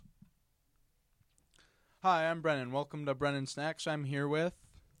Hi, I'm Brennan. Welcome to Brennan Snacks. I'm here with...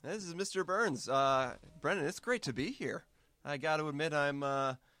 This is Mr. Burns. Brennan, it's great to be here. I got to admit, I'm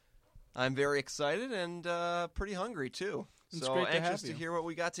very excited and pretty hungry too. It's so great to anxious have you. to hear what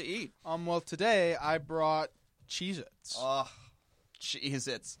we got to eat. Well, today I brought Cheez-Its. Oh,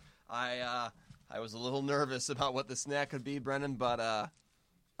 Cheez-Its. I was a little nervous about what the snack could be, Brennan, but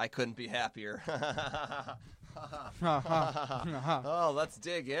I couldn't be happier. Oh, let's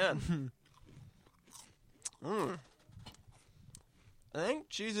dig in. I think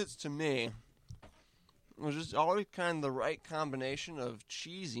Cheez-Its to me was just always kind of the right combination of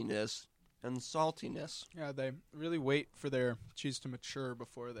cheesiness and saltiness. Yeah, they really wait for their cheese to mature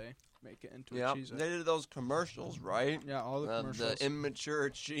before they make it into a Cheez-It. They did those commercials, right? Yeah, all the commercials. The immature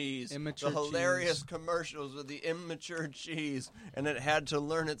cheese. Immature the hilarious cheese. commercials with the immature cheese. And it had to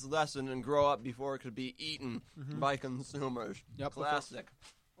learn its lesson and grow up before it could be eaten by consumers. Yep. Classic.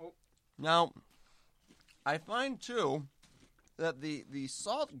 Oh. Now, I find, too, that the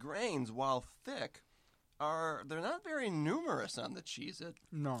salt grains, while thick, they're not very numerous on the Cheez-It.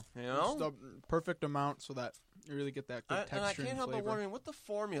 No. You know? It's the perfect amount so that you really get that good texture and I can't help flavor. but wondering what the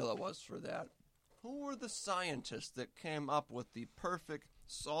formula was for that. Who were the scientists that came up with the perfect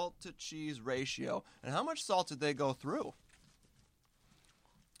salt-to-cheese ratio? And how much salt did they go through?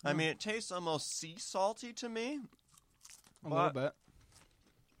 I mean, it tastes almost sea salty to me. A little bit.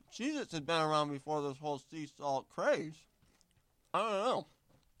 Cheez-Its had been around before this whole sea salt craze. I don't know.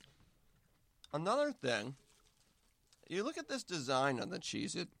 Another thing, you look at this design on the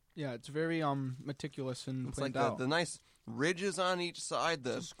Cheez-It. Yeah, it's very meticulous and It's planned like out. the nice ridges on each side,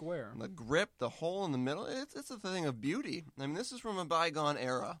 It's a square. the grip, the hole in the middle. It's a thing of beauty. I mean, this is from a bygone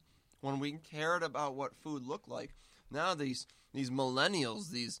era when we cared about what food looked like. Now these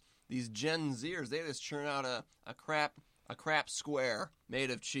millennials, these Gen Zers, they just churn out a crap square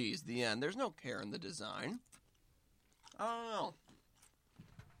made of cheese. The end. There's no care in the design. I don't know.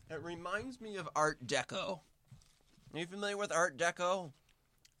 It reminds me of Art Deco. Are you familiar with Art Deco?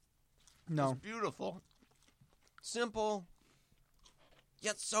 No. It's beautiful. Simple,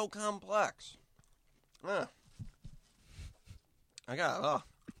 yet so complex. I don't know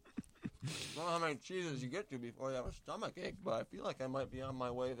how many cheeses you get to before you have a stomach ache, but I feel like I might be on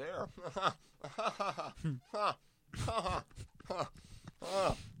my way there.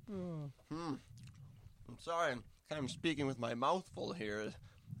 I'm sorry, I'm kind of speaking with my mouth full here.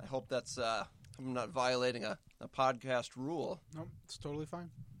 I hope that's I'm not violating a podcast rule. Nope, it's totally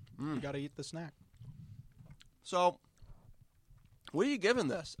fine. You got to eat the snack. So, what are you giving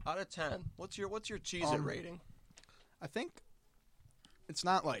this out of 10? What's your Cheez-It rating? I think it's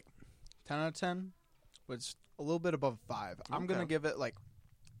not like 10 out of 10, but it's a little bit above 5. I'm going to give it like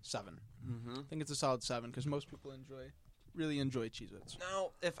 7. Mm-hmm. I think it's a solid 7 because most people really enjoy Cheez-Its.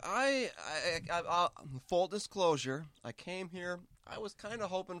 Now, if I full disclosure, I came here, I was kind of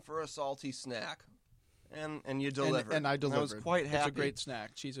hoping for a salty snack. And you delivered. And I delivered. I was quite happy. It's a great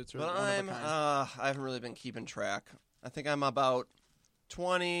snack. Cheez-Its are but one of a kind. I haven't really been keeping track. I think I'm about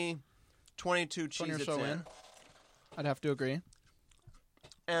 20, 22 20 or Cheez-Its so in. I'd have to agree.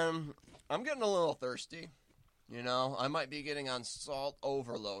 And I'm getting a little thirsty. You know, I might be getting on salt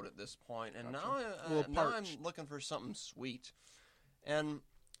overload at this point. And Gotcha. now I'm looking for something sweet. And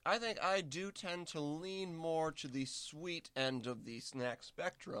I think I do tend to lean more to the sweet end of the snack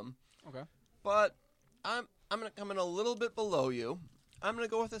spectrum. Okay. But I'm going to come in a little bit below you. I'm going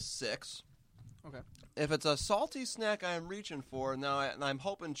to go with a 6. Okay. If it's a salty snack I'm reaching for, and I'm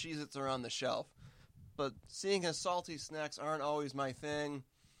hoping Cheez-Its are on the shelf. But seeing as salty snacks aren't always my thing,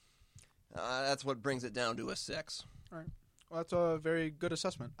 that's what brings it down to a 6. All right. Well, that's a very good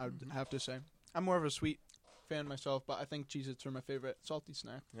assessment, I would have to say. I'm more of a sweet fan myself, but I think Cheez-Its are my favorite salty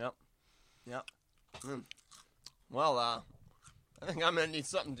snack. Yep. Well, I think I'm going to need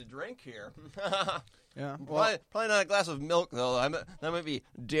something to drink here. Yeah. Well, Probably not a glass of milk, though. That might be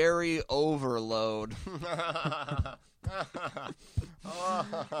dairy overload.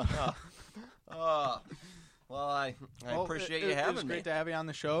 Well, I appreciate you having me. It was great to have you on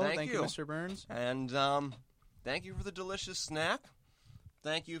the show. Thank you, Mr. Burns. And thank you for the delicious snack.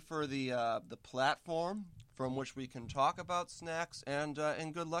 Thank you for the platform from which we can talk about snacks. And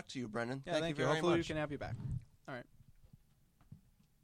good luck to you, Brennan. Yeah, thank you very Hopefully much. we can have you back. All right.